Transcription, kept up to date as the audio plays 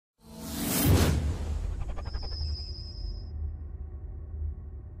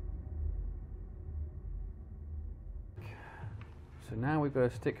So now we've got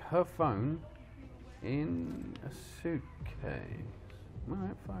to stick her phone in a suitcase.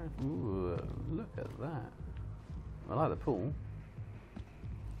 Alright, fine. Ooh, look at that. I like the pool.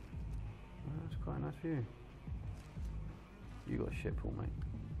 That's quite a nice view. You got a shit pool, mate.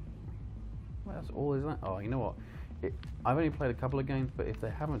 Well, that's all, is that? Oh, you know what? I've only played a couple of games, but if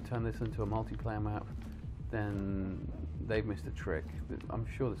they haven't turned this into a multiplayer map, then they've missed a trick. I'm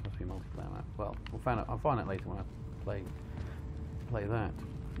sure this must be a multiplayer map. Well, I'll find out later when I play that.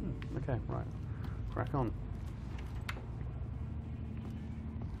 Okay, right. Crack on.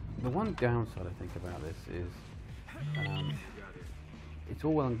 The one downside I think about this is it's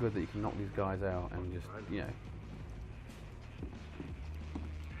all well and good that you can knock these guys out and just, you know.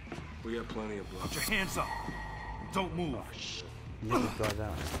 We have plenty of blood. Put your hands up. Don't move. Knock these guys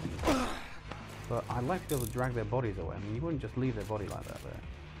out. But I'd like to be able to drag their bodies away. I mean, you wouldn't just leave their body like that there.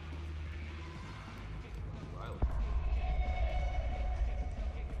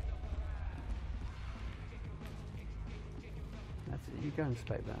 That's it. You go and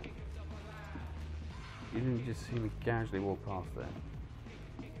inspect that. You didn't just see me casually walk past there.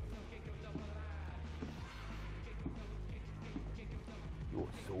 Your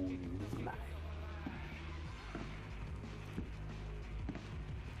soul is mine.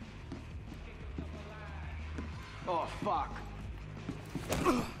 Oh, fuck.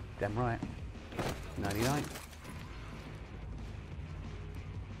 Damn right. 99. What's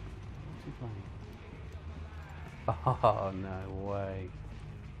he playing? Oh, no way.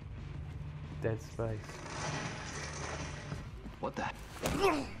 Dead Space. What the?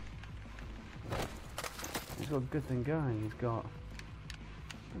 He's got a good thing going. He's got...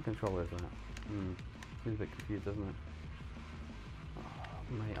 What controller is that? Seems a bit confused, doesn't it? Oh,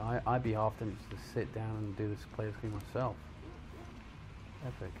 mate, I'd be half tempted to sit down and do this, play this game myself.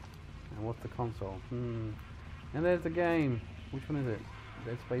 Epic. And what's the console? And there's the game. Which one is it?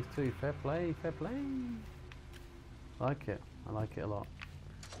 Dead Space 2. Fair play, fair play. I like it. I like it a lot.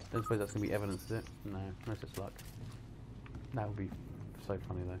 Don't suppose that's going to be evidence, is it? No, that's just luck. That would be so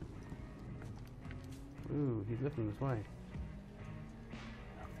funny though. Ooh, he's looking this way.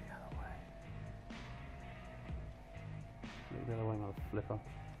 Look the other way. Look the other way, mother flipper.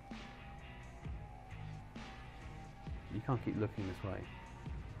 You can't keep looking this way.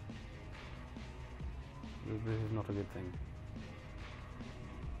 This is not a good thing.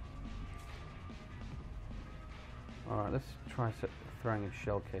 Alright, let's try throwing a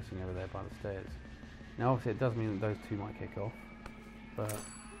shell casing over there by the stairs. Now obviously it does mean that those two might kick off, but...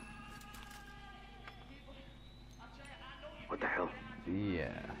 What the hell?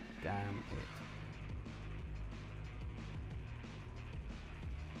 Yeah, damn it.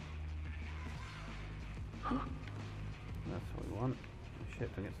 Huh? That's what we want. Shit,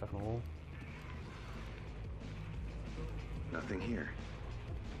 don't get stuck on the wall. Nothing here.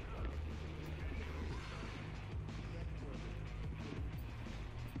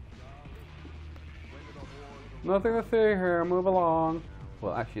 Nothing to see here, move along.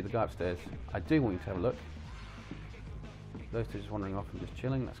 Well, actually, the guy upstairs, I do want you to have a look. Those two just wandering off and just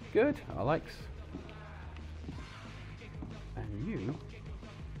chilling, that's good, I likes. And you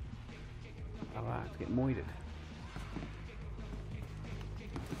are about to get moided.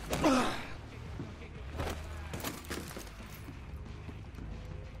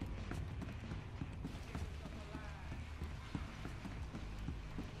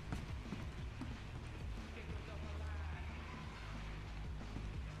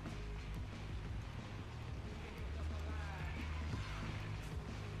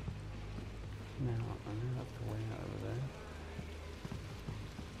 Now, I know that's the way out over there.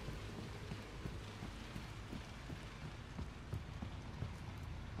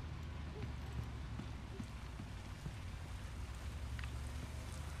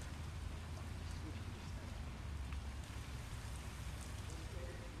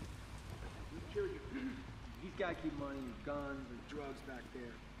 These guys keep money, guns, and drugs back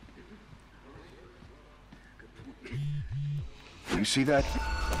there. You see that?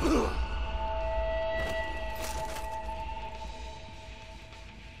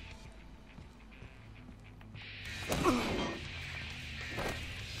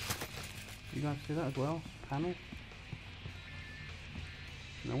 You guys see that as well? Panel?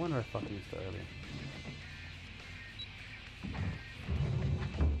 No wonder I fucking missed it earlier.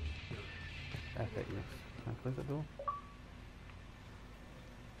 Epicness. Can I close that door?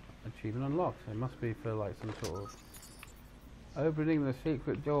 Achievement unlocked. It must be for like some sort of opening the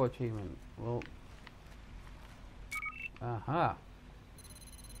secret door achievement. Well, aha.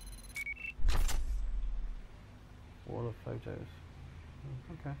 Wall of photos.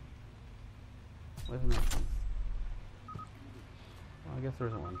 Okay. Where's the next one? guess there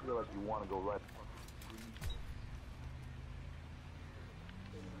isn't one. I feel like you want to go right.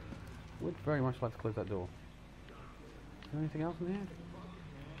 Would very much like to close that door. Is there anything else in here?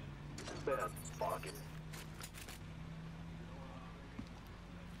 Bad fucking.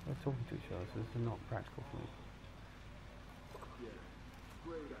 They're talking to each other, so this is not practical for me.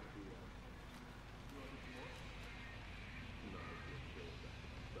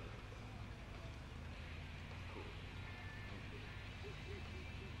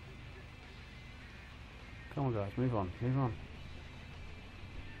 Come on guys, move on, move on.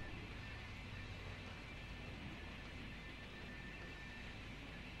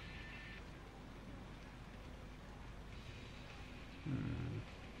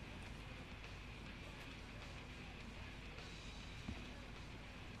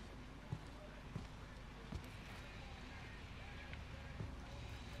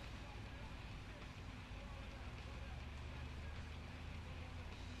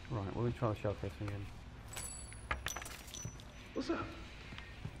 Right, we'll try the shell casing again. What's up?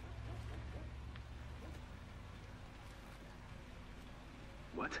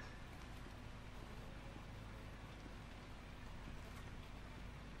 What?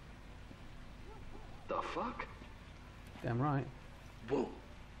 The fuck? Damn right. Whoa.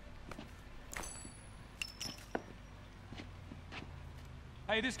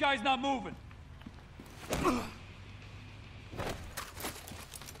 Hey, this guy's not moving.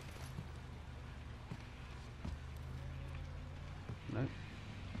 Nope.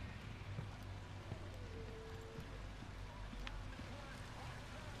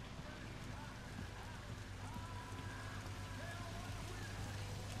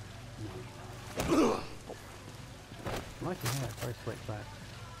 Like your hair, very slick back.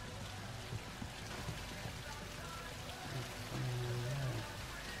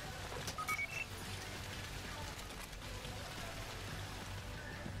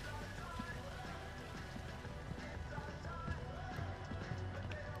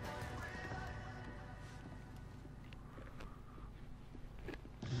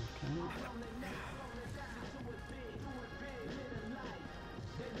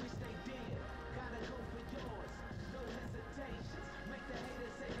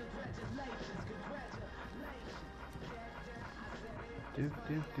 Do,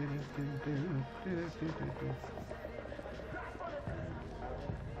 do, do, do, do, do, do, do, do, do.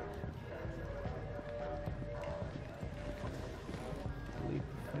 Leap of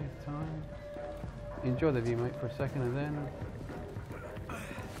faith time. Enjoy the view, mate, for a second, and then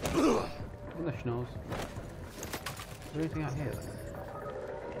in the schnoz. Is there anything out here?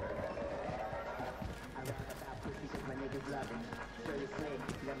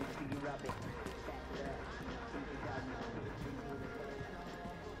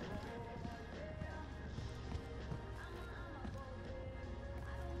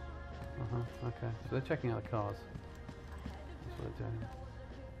 Okay, so they're checking out the cars. That's what they're doing.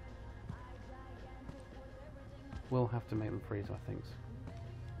 We'll have to make them freeze, I think.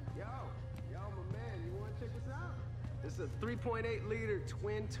 Yo, my man, you want to check this out? It's a 3.8 liter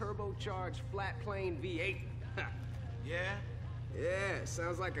twin turbocharged flat plane V8. Yeah? Yeah,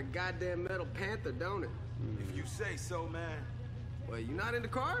 sounds like a goddamn metal panther, don't it? If you say so, man. Well, you not into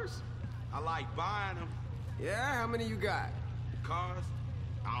cars? I like buying them. Yeah, how many you got? Cars?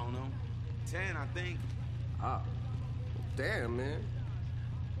 I don't know. 10, I think. Oh. Damn, man.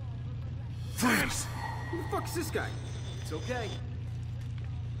 Freeze! Who the fuck is this guy? It's okay.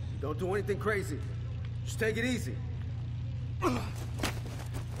 Don't do anything crazy. Just take it easy. You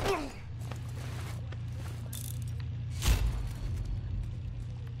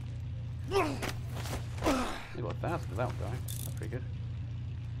got fast with that guy. That's pretty good.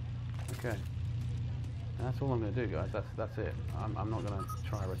 Okay. And that's all I'm going to do, guys. That's it. I'm not going to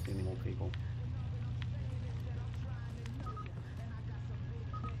try arresting any more people.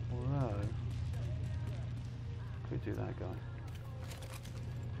 Although, could do that guy.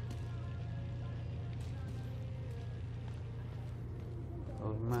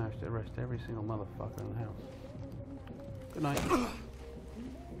 I've managed to arrest every single motherfucker in the house. Good night.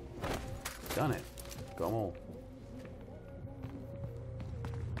 Done it. Got them all.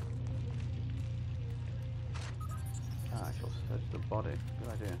 Ah, I shall search the body.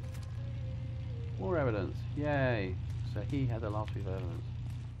 Good idea. More evidence. Yay. So he had the last piece of evidence.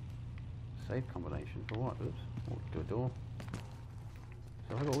 Safe combination for what? Oops. Walked to a door.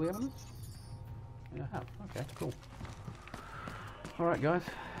 So have I got all the evidence? Yeah, I have. Okay, cool. Alright guys.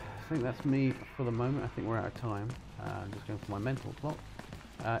 I think that's me for the moment. I think we're out of time. I'm just going for my mental clock.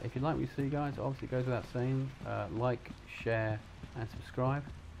 If you'd like me to see, guys, obviously it goes without saying, like, share and subscribe.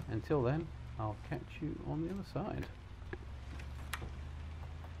 Until then, I'll catch you on the other side.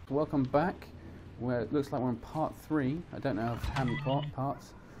 welcome back. It looks like we're on part 3. I don't know how many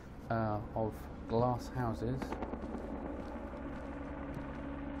parts of glass houses.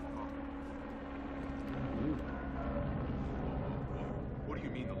 What do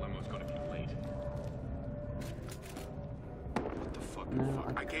you mean the limo's gonna be late? What the fuck? No,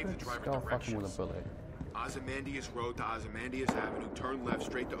 I gave the driver start fucking with directions. a bullet. Ozymandias Road to Ozymandias Avenue. Turn left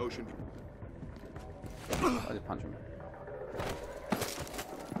straight to Ocean. I just punch him.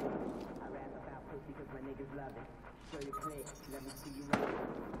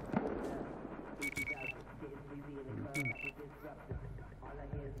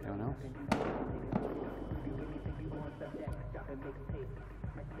 Anyone else?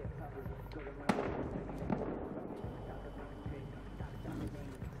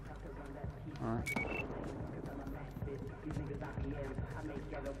 Alright.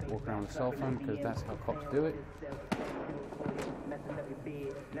 Walk around with a cell phone because that's how cops do it.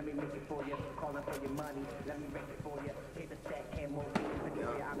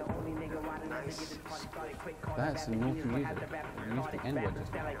 That's a naughty music. You used the N-word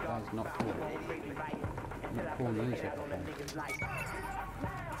just now. That is not cool. Not cool in any shape or form.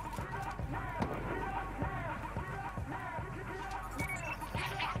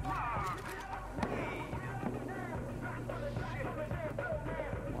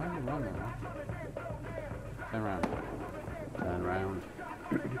 Why are you running, man? Turn around. Turn around. Turn around.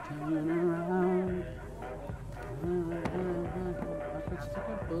 I could stick a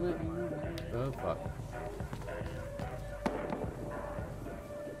bullet in your head. Oh, fuck.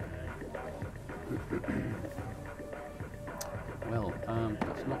 Well,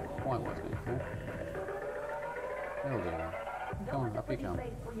 that's not quite what I was going for. There we go. Come on, up you come.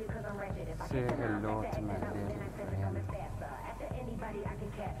 Say hello to my little friend.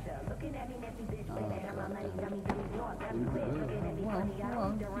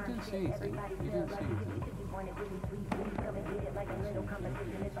 Well, you didn't see anything. You didn't see anything.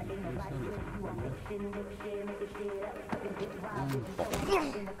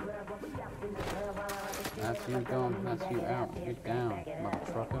 That's you gone, that's you out. Get down, mother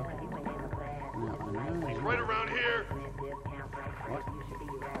trucker. No, I know. He's right around here. What?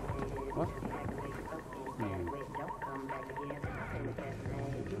 What?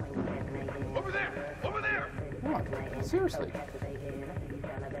 Over there! Over there! What? Seriously?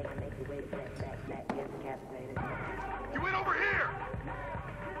 You went over here!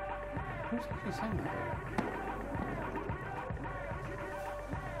 Who's actually saying that?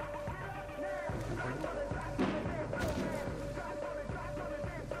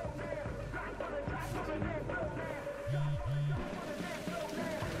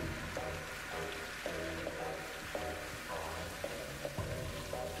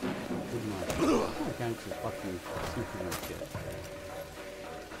 Gangsters fucking sleeping and shit.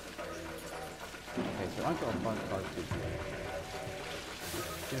 Okay, so I've got a 5.5 here.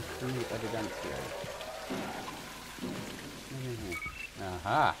 Just through evidencia.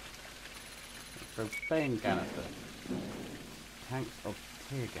 Aha! Propane canister. Tanks of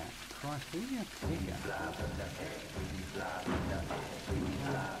tear gas. Christ, who do you have tear gas?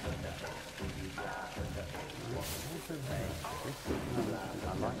 I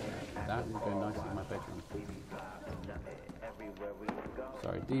like it. That would go nicely in my bedroom.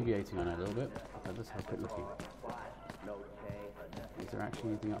 Sorry, deviating on it a little bit. But let's have a quick look here. Is there actually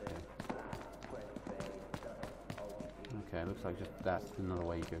anything up here? Okay, looks like just that's another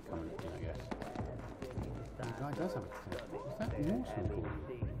way you go coming in, I guess. The guy does have a tent. Is that Morrison calling?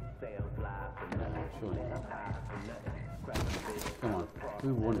 No, surely not. Come on, who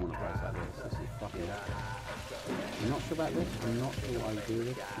wouldn't want to price like this? This is fucking... I'm not sure about this. I'm not sure why I do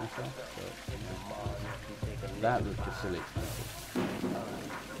this myself, but that looks just silly expensive.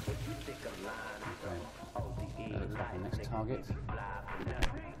 Okay. That looks like the next target.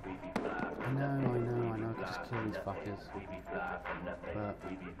 I know, I could just kill these fuckers. But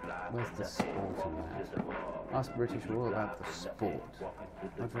where's the sport in that? Us British are all about the sport.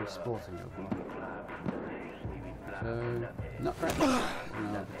 Not very sporting of them. So, nut crack. No,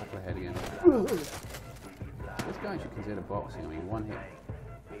 back of the head again. This guy should consider boxing. I mean, one hit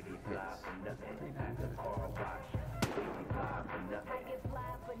hits. Pretty damn good.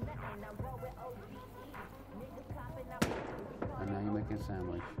 And now you're making a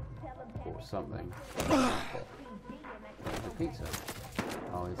sandwich. Or something. A pizza.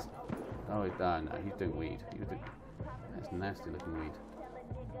 Oh, no, he's doing weed. That's nasty looking weed.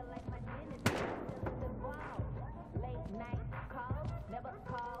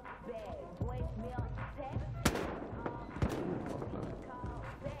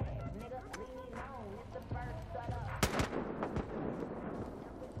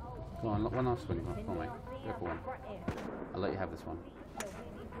 one last swing for me. Go for one. I'll let you have this one.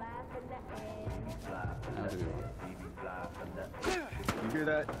 That was a good one. You hear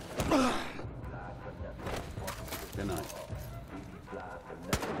that? Good night.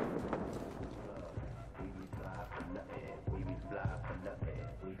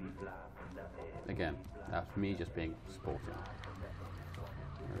 Again, that's me just being sporty.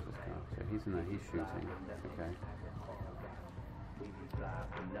 Where's this guy? So he's in there, he's shooting. Okay.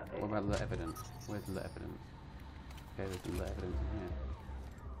 What about the evidence? Where's the evidence? Okay, there's the evidence in here.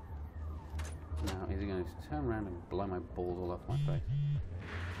 Now, is he going to turn around and blow my balls all off my face?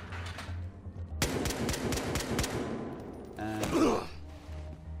 And...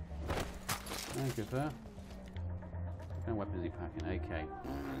 thank you, sir. What kind of weapons is he packing? AK.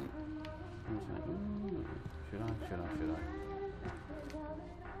 Should I?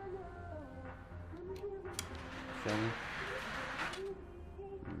 Shall we?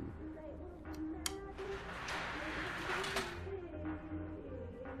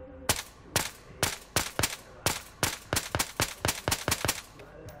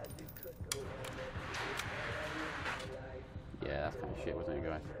 Yeah, that's kind of shit, wasn't it,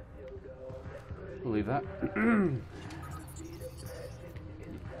 guys? We'll leave that. No,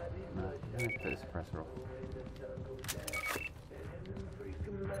 you don't have to take the suppressor off.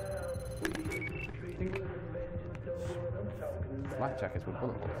 Flak jackets with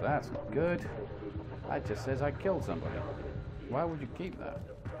bullet holes. That's not good. That just says I killed somebody. Why would you keep that?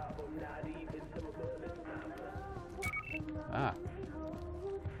 Ah.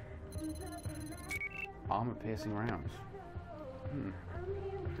 Armor-piercing rounds.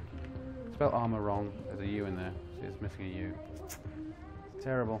 Spelled armor wrong. There's a U in there. See, it's missing a U. It's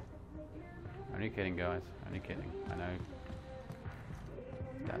terrible. Only kidding, guys. Only kidding. I know.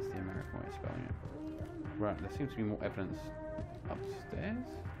 That's the American way of spelling it. Right, there seems to be more evidence upstairs.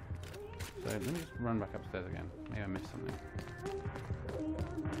 So let me just run back upstairs again. Maybe I missed something.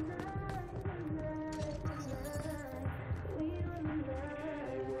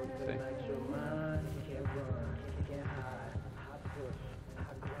 See?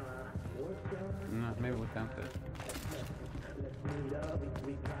 No, maybe we're downstairs.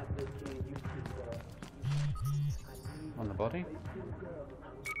 On the body?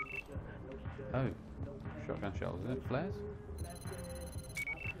 Oh, shotgun shells, is it? Flares?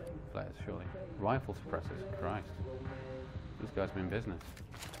 Flares, surely. Rifle suppressors, Christ. This guy's been in business.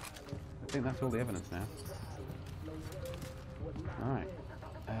 I think that's all the evidence now. Alright.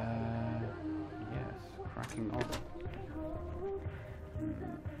 Yes, cracking on.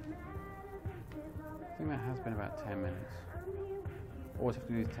 I think that has been about 10 minutes. Always have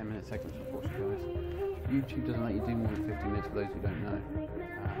to do these 10-minute segments, unfortunately, guys. YouTube doesn't let you do more than 50 minutes for those who don't know.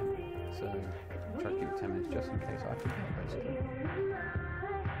 So try to keep it 10 minutes just in case I forget, basically.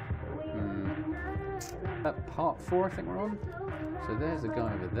 Part 4, I think we're on. So there's a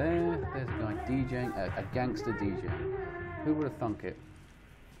guy over there. There's a guy DJing, a gangster DJ. Who would have thunk it?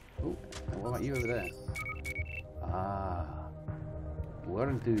 Oh, what about you over there? Ah, what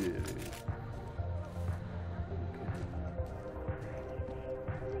a dude.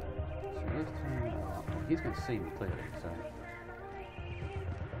 He's going to see me clearly, so. Okay,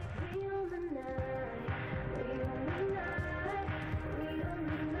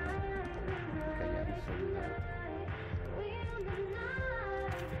 yeah, he's still there.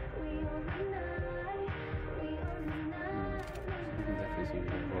 He can definitely see me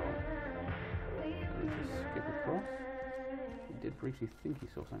as well. So let's just skip across. He did briefly think he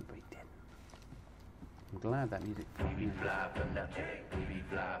saw something, but he didn't. I'm glad that music. We be fly for nothing. We be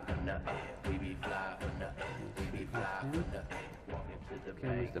fly for nothing. We be fly for nothing. We be fly for nothing.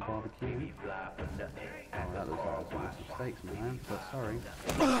 Okay, Mr. Barbecue. Oh, that looks like there's some mistakes, man. But sorry.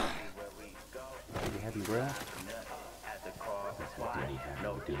 Maybe head and grab.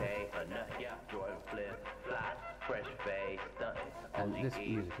 And this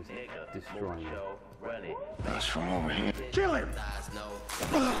music is destroying me. That's from over here. Kill him!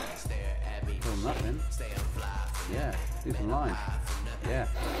 Kill him up then. Yeah, do some lines. Yeah.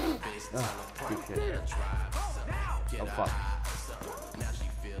 Oh, good shit. Oh fuck.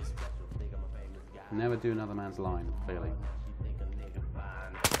 Never do another man's line, clearly.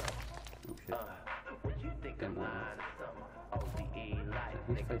 Oh shit. Don't want that.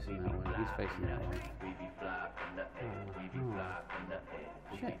 He's facing that way, he's facing that way.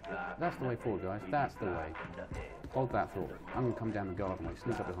 Shit, that's the way forward, guys, that's the way. Hold that thought. I'm going to come down the garden way,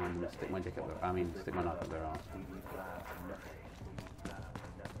 sneak up behind them and stick my dick up their, stick my knife up their arse.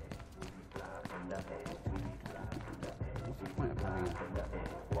 What's the point of having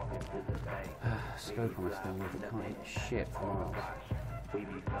a scope on this thing if it can't hit shit for miles? I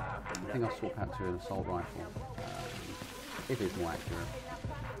think I'll swap out to an assault rifle, if it's more accurate.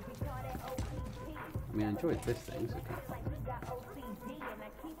 I mean, I enjoyed this thing, so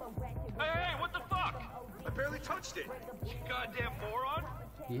Hey, what the fuck? I barely touched it. You goddamn moron.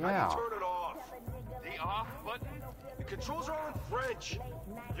 yeah. Turn it off. The off button? The controls are all in French.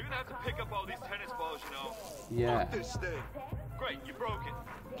 You're gonna have to pick up all these tennis balls, you know. Yeah. Fuck this thing. Great, you broke it.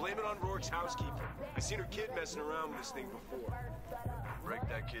 Blame it on Rourke's housekeeper. I seen her kid messing around with this thing before. Break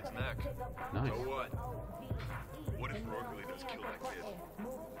that kid's neck. Nice. So what? What if Rourke really does kill that kid?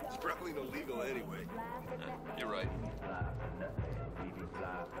 It's probably illegal anyway. You're right.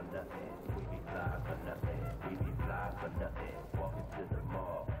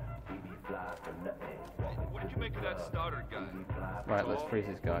 What did you make of that Stoddard guy? Right, let's freeze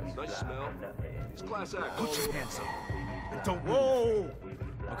these guys. Nice smell. He's class act. Put your hands up. Don't. Whoa!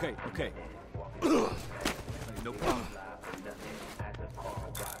 Okay, okay. No problem.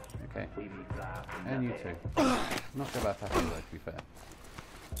 Okay. And you too. Not sure about Tatty though, to be fair.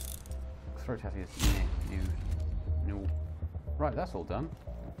 Throw Tatty is new. Right, that's all done.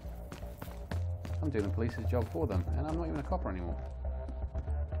 I'm doing the police's job for them, and I'm not even a copper anymore.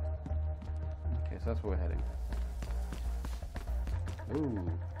 Okay, so that's where we're heading. Ooh,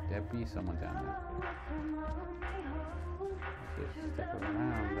 there be someone down there. Just step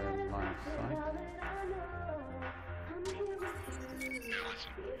around their line of sight.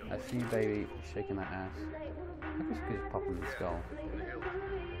 I see you, baby, shaking that ass. I guess you could just pop him in the skull.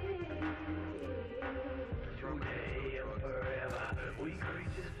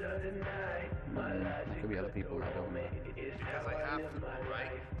 There could be other people that don't know. Because I have to,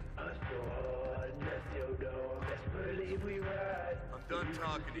 right? I'm done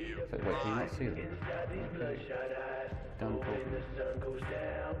talking to you. So, wait, can you not see them? Okay. Done talking.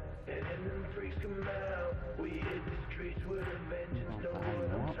 Oh,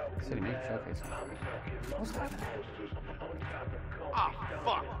 what? Silly me, showcase. What's happening? Ah,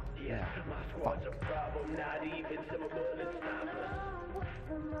 fuck! Yeah, fuck. What is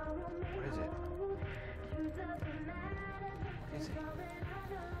it? What is it?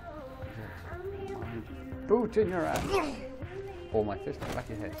 Boot in your ass! Or my fist in the back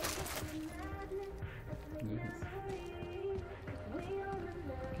of your head. Yes.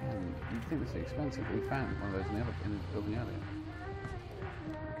 Again, you'd think this is expensive, but we found one of those in the building earlier.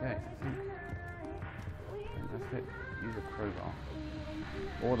 Okay, I think that's it. Use a crowbar.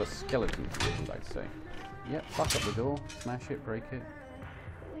 Or the skeleton, as I'd say. Yep, fuck up the door, smash it, break it.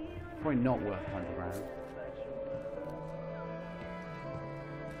 Probably not worth 100 grand.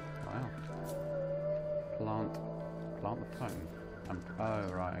 Wow. Plant the phone. Oh,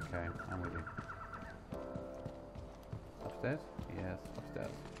 right, okay, I'm with you. Upstairs? Yes,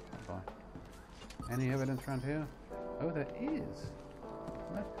 upstairs. Bye. Any evidence around here? Oh, there is.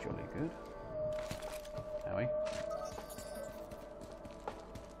 That's jolly good. Howie.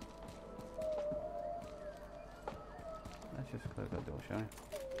 Let's just close that door, shall we?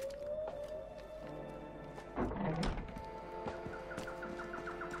 I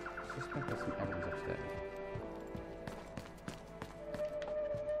suspect there's some evidence upstairs.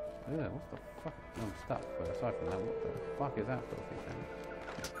 Yeah, what the fuck? I'm stuck, but aside from that, what the fuck is that filthy thing?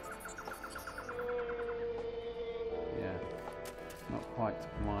 Yeah, not quite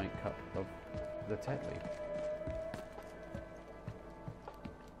my cup of the Tetley.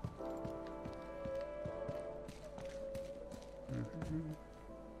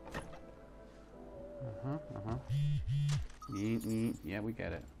 Yeah, we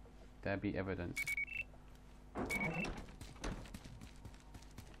get it. There be evidence. Okay.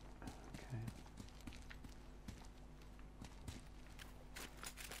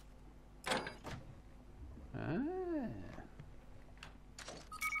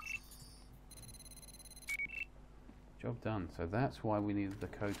 Job done. So that's why we needed the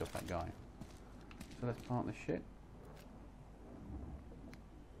codes off that guy. So let's plant this shit.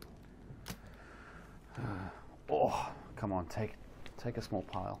 Oh, come on, take a small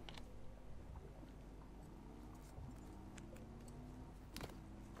pile.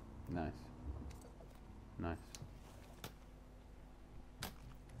 Nice. Nice.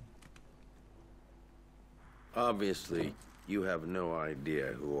 Obviously, you have no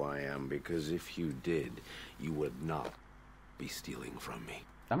idea who I am, because if you did, you would not be stealing from me.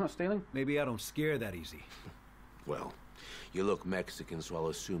 I'm not stealing. Maybe I don't scare that easy. Well, you look Mexican, so I'll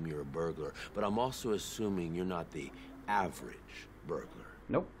assume you're a burglar, but I'm also assuming you're not the average burglar.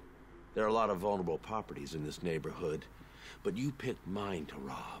 Nope. There are a lot of vulnerable properties in this neighborhood, but you picked mine to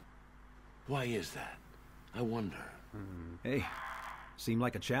rob. Why is that? I wonder. Hey, seemed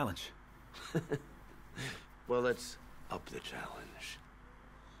like a challenge. Well, let's up the challenge.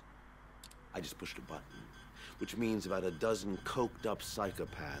 I just pushed a button. Which means about a dozen coked-up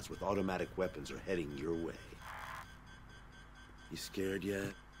psychopaths with automatic weapons are heading your way. You scared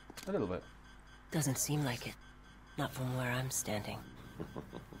yet? A little bit. Doesn't seem like it. Not from where I'm standing.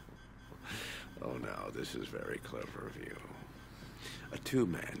 Oh, no, this is very clever of you. A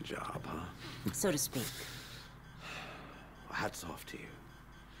two-man job, huh? So to speak. Hats off to you.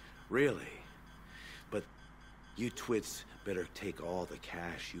 Really. But you twits better take all the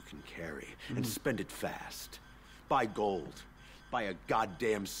cash you can carry and spend it fast. Buy gold. Buy a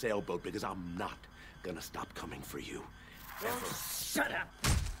goddamn sailboat, because I'm not gonna stop coming for you. Ever. Shut up!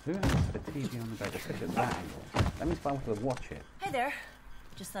 Who has a TV on the bed, especially at that angle? That means I want to watch it. Hey there.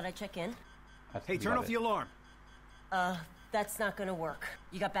 Just thought I'd check in. Hey, turn off the alarm. That's not gonna work.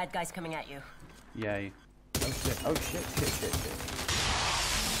 You got bad guys coming at you. Yay. Oh shit, shit.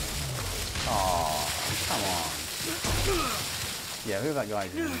 Oh, come on. Yeah, who that guy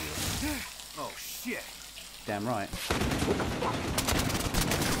is? Oh, shit. Damn right.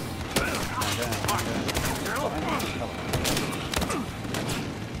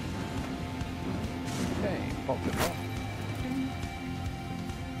 Okay, pop the top.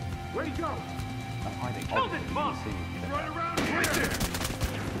 Where'd he go? I'm hiding. Kill this bum! Right around here! Right there!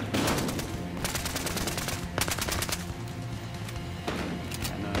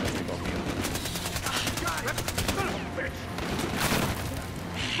 No, they got me. Got it! Son of a bitch!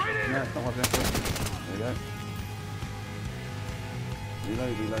 Right No, here! it's not what I'm going for. There we go.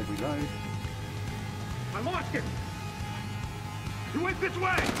 Reload. I lost him! He went this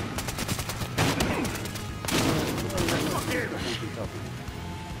way! Fuck him!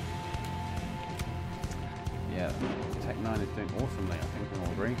 Yeah, Tech 9 is doing awesomely, I think we can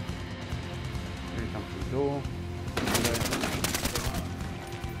all agree. Here he comes to the door.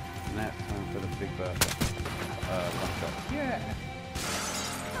 Now it's time for the big one shot. Yeah!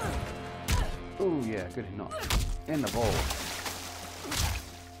 Oh yeah, good knock. In the ball.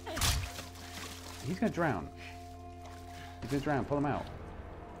 He's gonna drown. He's gonna drown, pull him out.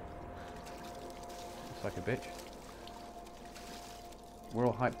 Looks like a bitch. We're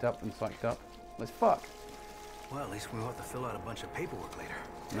all hyped up and psyched up. Let's fuck! Well, at least we won't have to fill out a bunch of paperwork later.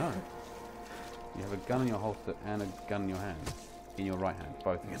 No. You have a gun in your holster and a gun in your hand. In your right hand,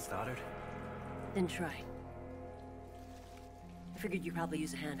 both. Get started? Then try. I figured you'd probably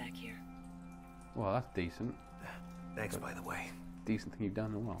use a hand axe here. Well, that's decent. Thanks, by the way. Decent thing you've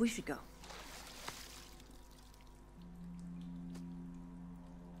done in a while. We should go.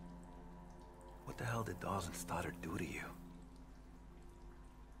 What the hell did Dawes and Stoddard do to you?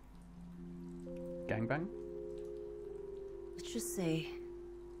 Gangbang? Let's just say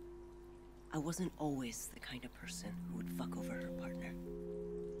I wasn't always the kind of person who would fuck over her partner.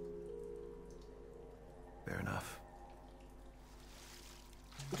 Fair enough.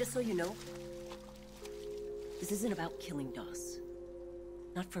 Just so you know, this isn't about killing Dawes.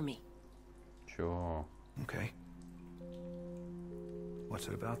 Not for me. Sure. Okay. What's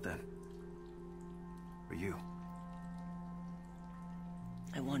it about then? For you?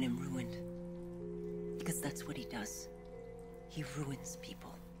 I want him ruined. Because that's what he does. He ruins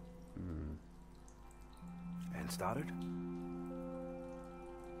people. And Stoddard?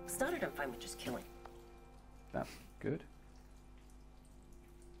 Stoddard, I'm fine with just killing. That's good.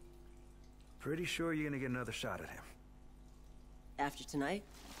 Pretty sure you're gonna get another shot at him. After tonight,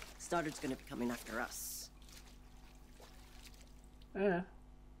 Stoddard's gonna be coming after us. Yeah.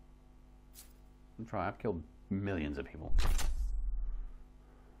 I've killed millions of people.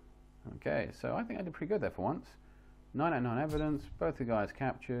 Okay, so I think I did pretty good there for once. 9 out of 9 evidence, both the guys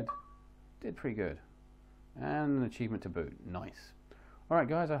captured. Did pretty good. And an achievement to boot. Nice. Alright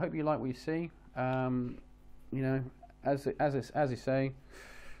guys, I hope you like what you see. You know, as you say,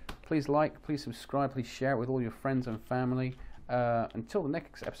 please like, please subscribe, please share it with all your friends and family. Until the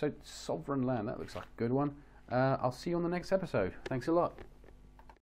next episode, Sovereign Land. That looks like a good one. I'll see you on the next episode. Thanks a lot.